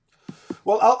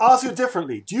 Well, I'll ask you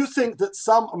differently. Do you think that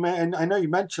I know you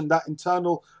mentioned that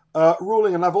internal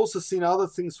ruling, and I've also seen other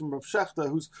things from Rav Shechter,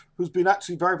 who's been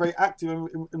actually very, very active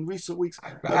in recent weeks.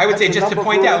 I would say, just to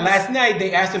point out, last night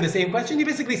they asked him the same question. He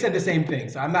basically said the same thing.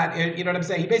 So I'm not, you know what I'm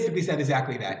saying? He basically said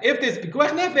exactly that. If there's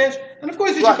pikuach nefesh, then of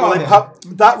course you should call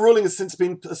him. That ruling has since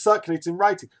been circulated in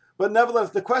writing. But nevertheless,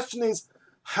 the question is,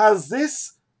 has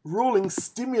this ruling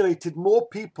stimulated more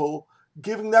people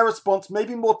giving their response,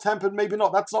 maybe more tempered, maybe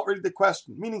not? That's not really the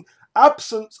question. Meaning,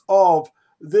 absence of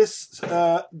this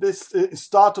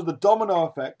start of the domino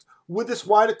effect, would this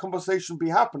wider conversation be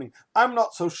happening? I'm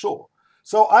not so sure.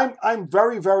 So I'm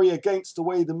very, very against the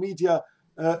way the media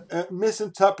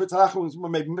misinterprets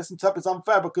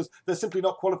unfair because they're simply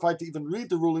not qualified to even read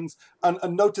the rulings and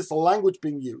notice the language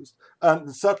being used,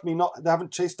 and certainly they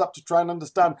haven't chased up to try and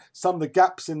understand some of the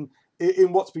gaps in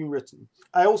what's being written.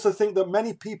 I also think that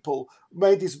many people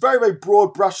made these very, very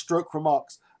broad brushstroke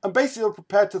remarks and basically are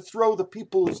prepared to throw the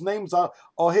people whose names are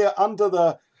here under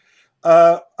the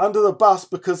bus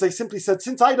because they simply said,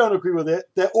 since I don't agree with it,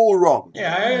 they're all wrong.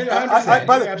 Yeah, I understand.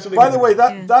 By the way,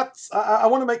 that's I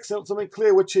want to make something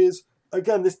clear, which is,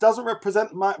 again, this doesn't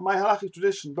represent my halakhic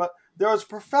tradition, but there is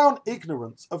profound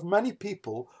ignorance of many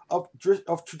people of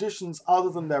traditions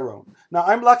other than their own. Now,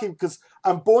 I'm lucky because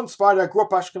I'm born Sephardi, I grew up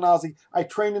Ashkenazi, I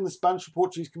trained in the Spanish and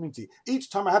Portuguese community.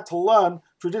 Each time I had to learn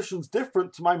traditions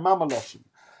different to my Mama Loshen.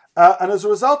 And as a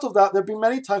result of that, there have been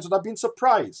many times when I've been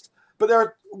surprised.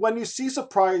 But when you see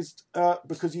surprised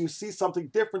because you see something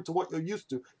different to what you're used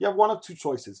to, you have one of two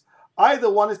choices. Either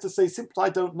one is to say, simply I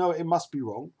don't know, it must be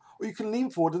wrong. Or you can lean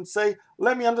forward and say,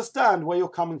 let me understand where you're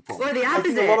coming from. Or the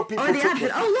opposite.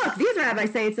 Oh, look, these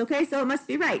rabbis say it's okay, so it must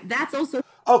be right. That's also...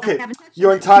 Okay,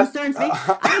 you're entirely... concerns me.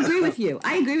 I agree with you.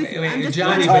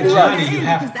 Johnny,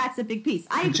 because that's a big piece.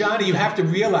 Johnny, you have to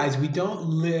realize we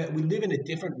live in a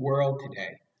different world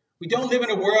today. We don't live in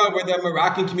a world where the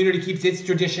Moroccan community keeps its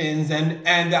traditions and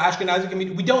the Ashkenazi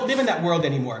community. We don't live in that world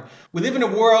anymore. We live in a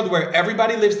world where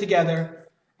everybody lives together.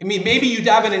 I mean, maybe you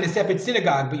daven in a separate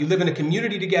synagogue, but you live in a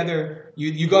community together.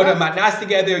 You go to matnas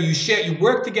together. You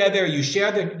work together. You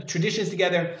share the traditions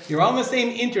together. You're on the same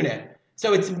internet.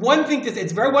 So it's one thing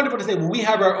it's very wonderful to say, well, we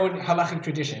have our own halachic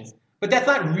traditions, but that's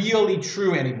not really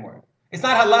true anymore. It's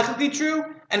not halachically true,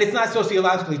 and it's not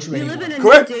sociologically true anymore.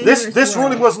 Correct. This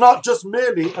ruling was not just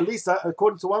merely, at least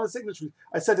according to one of the signatories,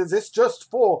 I said, is this just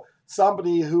for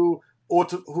somebody who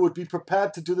would be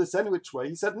prepared to do this any which way?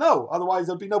 He said no, otherwise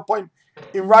there'd be no point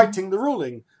in writing the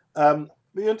ruling.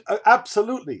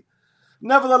 Absolutely.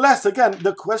 Nevertheless, again,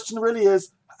 the question really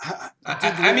is, I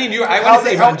want to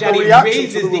say, Johnny, it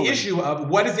raises the issue of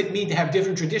what does it mean to have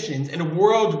different traditions in a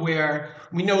world where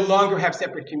we no longer have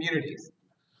separate communities.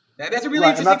 That's a really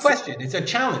interesting question. It's a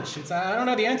challenge. I don't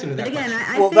know the answer to that. But again,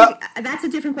 question. I think that's a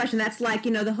different question. That's like,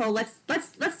 the whole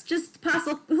let's just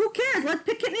puzzle. Who cares? Let's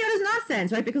pick kitniyot as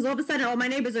nonsense, right? Because all of a sudden, all my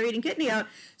neighbors are eating kitniyot.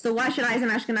 So why should I, as an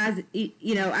Ashkenazi,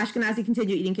 Ashkenazi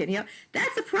continue eating kitniyot?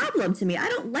 That's a problem to me. I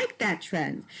don't like that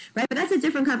trend, right? But that's a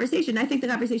different conversation. I think the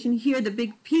conversation here, the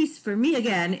big piece for me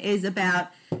again, is about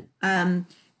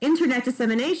internet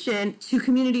dissemination to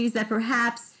communities that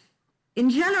perhaps in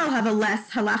general have a less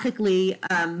halachically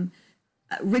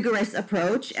rigorous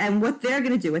approach and what they're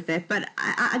going to do with it. But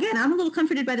again, I'm a little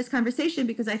comforted by this conversation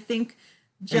because I think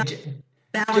just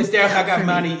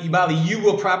Ibali, you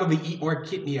will probably eat more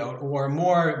kitniyot or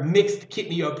more mixed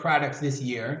kitniyot products this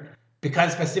year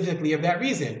because specifically of that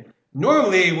reason.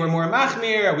 Normally, we're more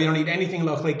machmir, we don't eat anything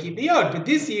lochle kitniyot, but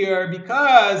this year,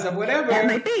 because of whatever... That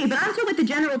might be, but I'm talking about the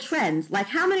general trends. Like,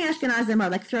 how many Ashkenazim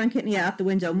are, throwing kitniyot out the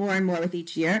window more and more with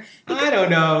each year? I don't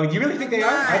know. You really think they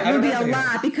are? It would be a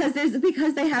lot, because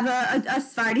they have a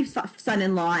Sephardi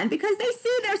son-in-law, and because they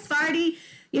see their Sephardi,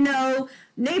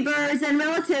 neighbors and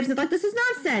relatives, and this is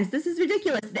nonsense. This is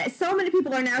ridiculous. So many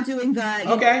people are now doing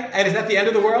the... Okay, and is that the end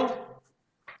of the world?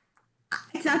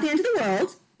 It's not the end of the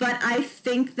world. But I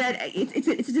think that it's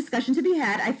a discussion to be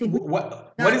had. I think.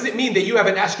 What does it mean that you have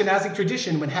an Ashkenazic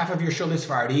tradition when half of your shul is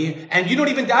Sephardi and you don't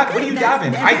even daven? What do you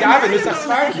daven? I daven Nusach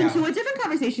Sephardi. Into a different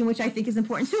conversation, which I think is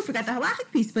important too. Forgot the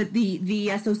halachic piece, but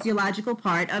the sociological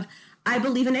part of I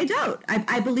believe in Eidot.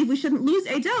 I believe we shouldn't lose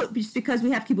Eidot just because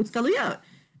we have kibbutz galuyot.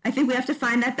 I think we have to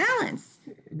find that balance.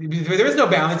 There is no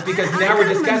balance because now we're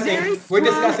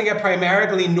discussing a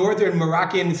primarily northern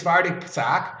Moroccan Sephardic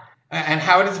psak. And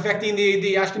how it is affecting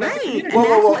the Ashkenazi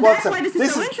community. That's why this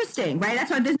is so interesting, right?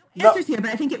 That's why there's no answers here.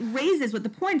 But I think it raises what the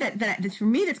point that for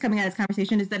me that's coming out of this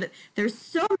conversation is that there's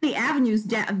so many avenues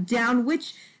down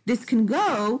which this can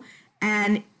go,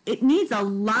 and it needs a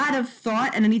lot of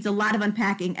thought and it needs a lot of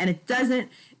unpacking, and it doesn't.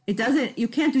 You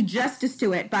can't do justice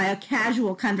to it by a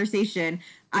casual conversation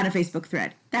on a Facebook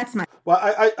thread. That's my. Well,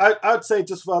 I'd say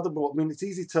just furthermore. I mean, it's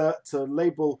easy to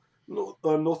label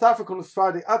North African and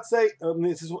Sephardi. I'd say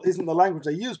this isn't the language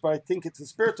I use, but I think it's the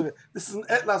spirit of it. This is an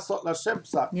Et Lasot Lashem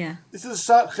psak. Yeah. This is a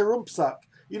Shat Chirum psak.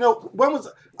 When was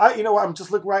I? I'm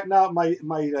just looking right now at my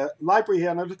library here,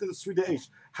 and I look at the Sridei Eish.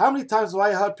 How many times have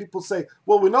I heard people say,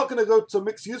 "Well, we're not going to go to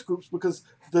mixed use groups because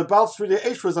the Baal Sridei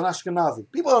Eish was an Ashkenazi"?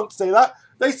 People don't say that.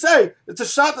 They say it's a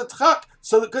Shat Atchak.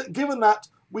 So that, given that,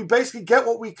 we basically get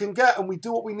what we can get, and we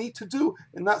do what we need to do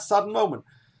in that sudden moment.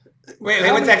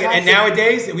 Wait, one second. And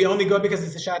nowadays, we only go because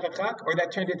it's a Shad Chak, or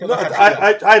that turned into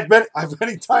I've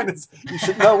many tinies. You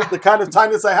should know the kind of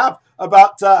tinies I have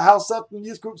about how certain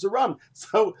youth groups are run.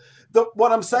 So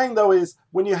what I'm saying, though, is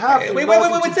when you have... Wait,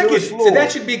 1 second. So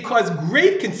that should cause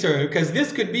great concern,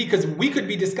 because we could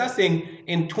be discussing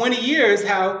in 20 years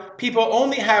how people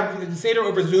only have the Seder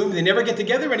over Zoom. They never get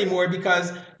together anymore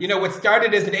because, what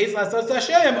started as an Eis Lasos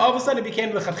Hashem, all of a sudden it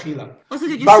became L'Chadchila. Also,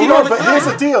 did you see but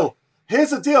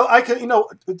here's the deal. I can,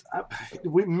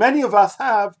 many of us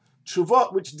have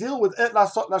tshuvot which deal with Et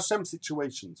Lasot Lashem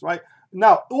situations, right?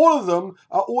 Now, all of them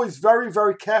are always very,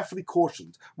 very carefully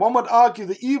cautioned. One would argue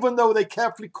that even though they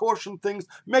carefully cautioned things,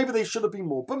 maybe they should have been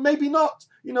more, but maybe not.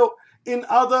 In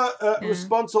other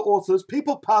responsa authors,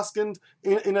 people paskined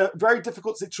in a very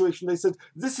difficult situation. They said,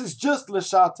 this is just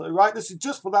l'shata, right? This is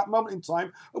just for that moment in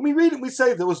time. And we read it and we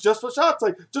say, there was just for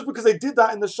shata. Just because they did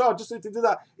that in the Shah, just because they did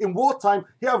that in wartime.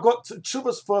 Here I've got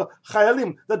tshuvas for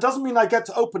chayalim. That doesn't mean I get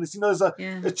to open this. There's a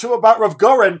tshuva about Rav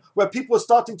Goren, where people are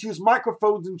starting to use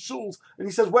microphones in shuls. And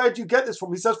he says, where did you get this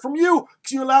from? He says, from you,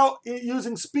 because you allow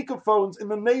using speakerphones in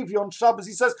the Navy on Shabbos.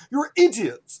 He says, you're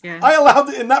idiots. Yeah. I allowed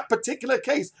it in that particular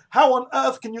case. How on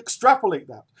earth can you extrapolate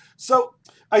that? So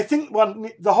I think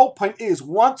the whole point is,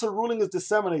 once a ruling is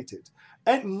disseminated,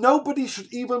 and nobody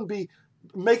should even be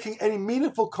making any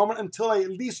meaningful comment until they at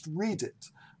least read it,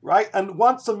 right? And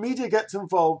once the media gets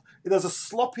involved, there's a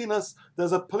sloppiness,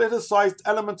 there's a politicized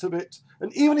element of it.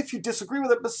 And even if you disagree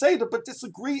with it, but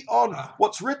disagree on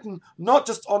what's written, not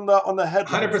just on the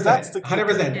headline. 100%. That's the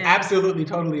 100%. Yeah. Absolutely,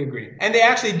 totally agree. And they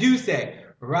actually do say,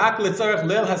 Rak letzarech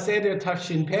lil haseder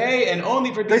tafshin pei, and only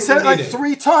for people. They said it like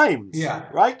 3 times. Yeah.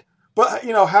 Right? But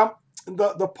how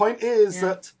the point is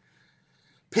that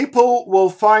people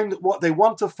will find what they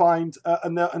want to find,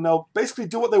 and they'll basically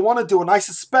do what they want to do. And I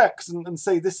suspect, and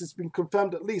say this has been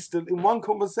confirmed at least in one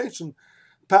conversation,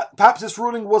 perhaps this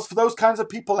ruling was for those kinds of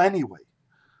people anyway.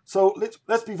 So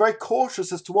let's be very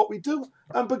cautious as to what we do.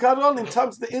 And Begadol, in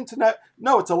terms of the internet,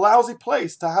 no, it's a lousy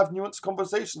place to have nuanced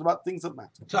conversations about things that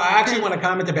matter. So I actually want to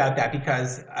comment about that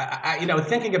because,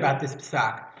 thinking about this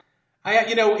psak,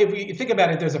 if we think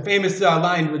about it, there's a famous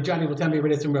line where Johnny will tell me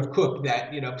it is from Rav Kook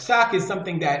that, psak is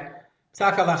something that,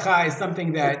 psak halacha is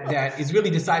something that is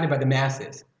really decided by the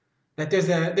masses. That there's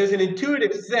an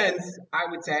intuitive sense, I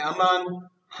would say, among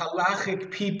halachic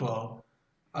people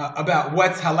about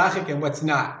what's halachic and what's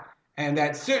not, and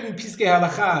that certain piskei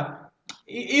halacha,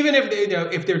 even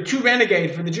if they're too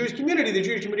renegade for the Jewish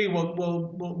community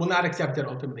will not accept it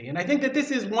ultimately. And I think that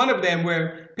this is one of them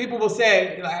where people will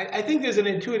say, I think there's an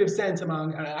intuitive sense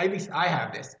among, at least I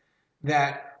have this,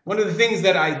 that one of the things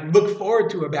that I look forward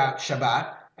to about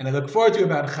Shabbat and I look forward to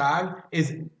about Chag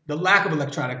is the lack of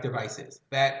electronic devices.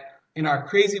 That in our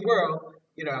crazy world,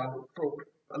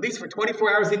 at least for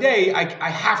 24 hours a day, I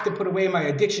have to put away my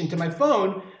addiction to my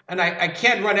phone, and I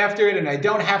can't run after it, and I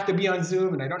don't have to be on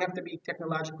Zoom, and I don't have to be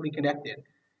technologically connected.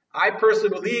 I personally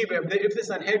believe if the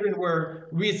Sanhedrin were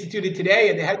reinstituted today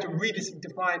and they had to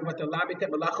redefine what the Lamitet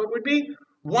Malachot would be,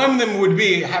 one of them would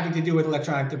be having to do with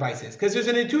electronic devices. Because there's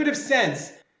an intuitive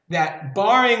sense that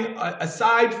barring,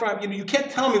 aside from, you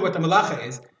can't tell me what the Malacha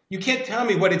is, you can't tell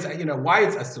me what it's, why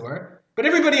it's Asur, but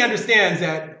everybody understands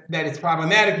that it's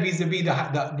problematic vis-a-vis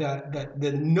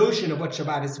the notion of what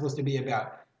Shabbat is supposed to be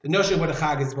about, the notion of what a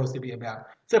Chag is supposed to be about.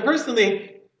 So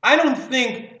personally, I don't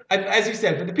think, as you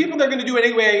said, for the people that are going to do it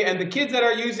anyway, and the kids that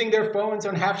are using their phones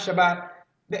on half Shabbat,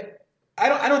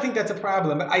 I don't think that's a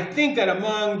problem. But I think that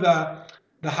among the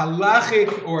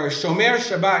halachic or Shomer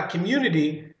Shabbat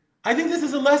community, I think this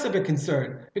is less of a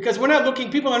concern because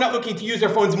people are not looking to use their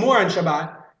phones more on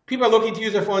Shabbat. People are looking to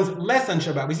use their phones less on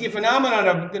Shabbat. We see a phenomenon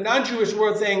of the non-Jewish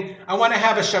world saying, I want to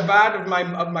have a Shabbat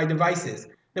of my devices.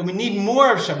 That we need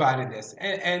more of Shabbat in this.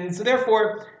 And so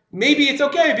therefore, maybe it's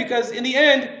okay because in the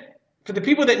end, for the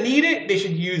people that need it, they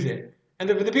should use it. And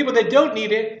for the people that don't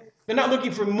need it, they're not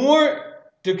looking for more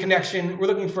connection, we're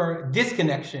looking for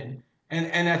disconnection.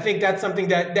 And I think that's something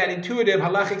that intuitive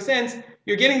halachic sense,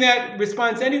 you're getting that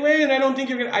response anyway, and I don't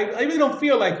think I really don't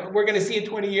feel like we're going to see in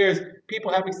 20 years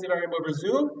people having Sederim over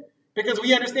Zoom, because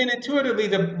we understand intuitively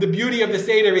the beauty of the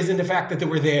Seder is in the fact that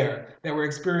we're there, that we're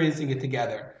experiencing it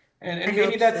together. And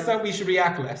maybe that's something we should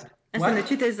react less. And the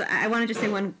truth is, I want to just say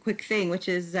one quick thing, which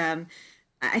is,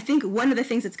 I think one of the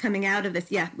things that's coming out of this,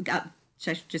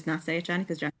 should I just not say it, Johnny?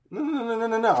 Because John.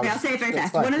 No. Okay, I'll say it very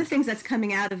fast. One of the things that's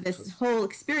coming out of this whole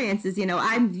experience is,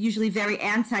 I'm usually very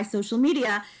anti-social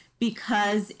media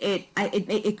because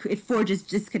it forges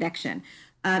disconnection.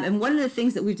 And one of the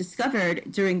things that we've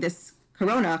discovered during this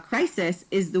Corona crisis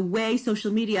is the way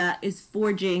social media is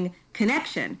forging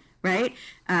connection. right?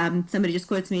 Somebody just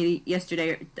quotes me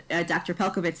yesterday, Dr.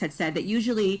 Pelkovitz had said that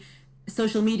usually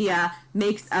social media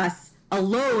makes us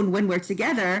alone when we're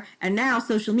together, and now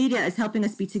social media is helping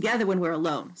us be together when we're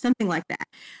alone, something like that.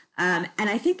 And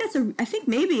I think I think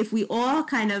maybe if we all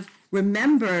kind of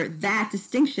remember that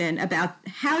distinction about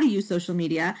how to use social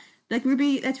media, like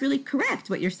Ruby, that's really correct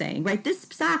what you're saying, right? This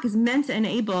psak is meant to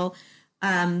enable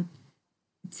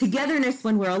togetherness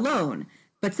when we're alone,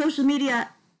 but social media,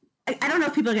 I don't know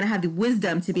if people are going to have the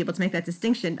wisdom to be able to make that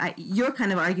distinction. You're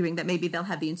kind of arguing that maybe they'll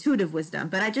have the intuitive wisdom,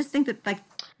 but I just think that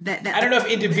that I don't know if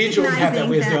individuals have that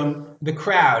wisdom. The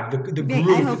crowd, the group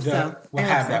will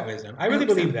have that wisdom. I really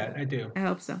believe that. I do. I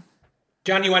hope so.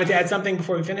 John, you wanted to add something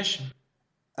before we finish?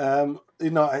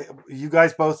 You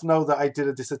guys both know that I did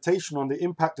a dissertation on the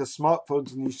impact of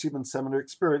smartphones in the yeshiva and seminary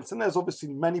experience, and there's obviously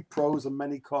many pros and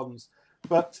many cons.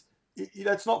 But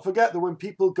let's not forget that when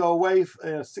people go away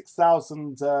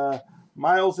 6,000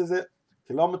 miles, is it?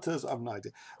 Kilometers? I have no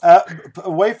idea.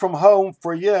 Away from home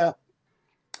for a year,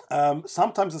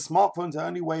 sometimes the smartphone's the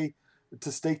only way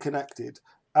to stay connected.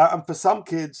 And for some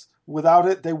kids, without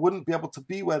it, they wouldn't be able to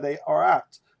be where they are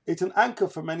at. It's an anchor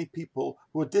for many people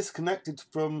who are disconnected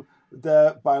from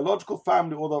their biological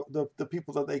family or the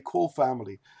people that they call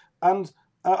family. And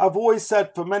I've always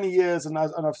said for many years, and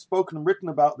I've spoken and written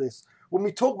about this, when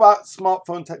we talk about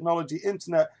smartphone technology,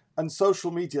 internet, and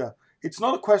social media, it's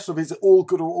not a question of is it all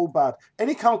good or all bad.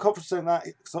 Any kind of conversation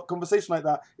like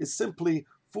that is simply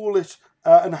foolish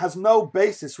and has no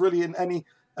basis really in any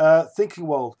thinking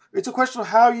world. It's a question of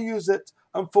how you use it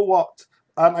and for what.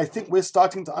 And I think we're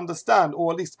starting to understand,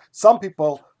 or at least some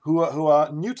people who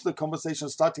are new to the conversation are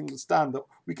starting to understand that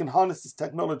we can harness this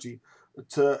technology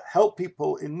to help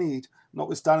people in need,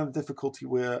 notwithstanding the difficulty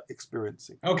we're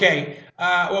experiencing. Okay.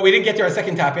 Well, we didn't get to our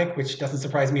second topic, which doesn't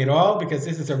surprise me at all, because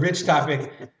this is a rich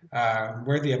topic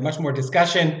worthy of much more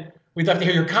discussion. We'd love to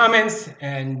hear your comments,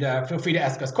 and feel free to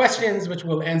ask us questions, which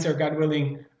we'll answer, God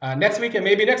willing, next week. And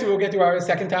maybe next week we'll get to our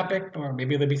second topic, or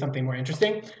maybe there'll be something more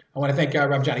interesting. I want to thank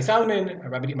Rabbi Johnny Solomon,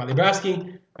 Rabbi Mali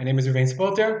Bravsky. My name is Ruvain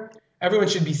Spolter. Everyone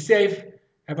should be safe.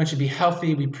 Everyone should be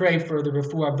healthy. We pray for the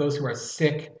refuah of those who are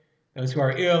sick, those who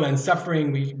are ill and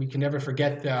suffering. We can never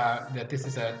forget that this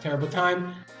is a terrible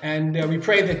time. And we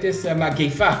pray that this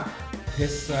magefa,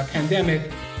 this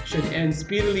pandemic, should end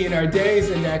speedily in our days,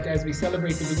 and that as we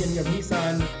celebrate the beginning of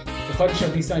Nisan, the Chodesh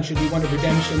of Nisan should be one of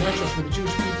redemption, not just for the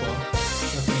Jewish people, but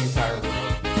for the entire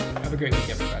world. Have a great week,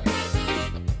 everybody.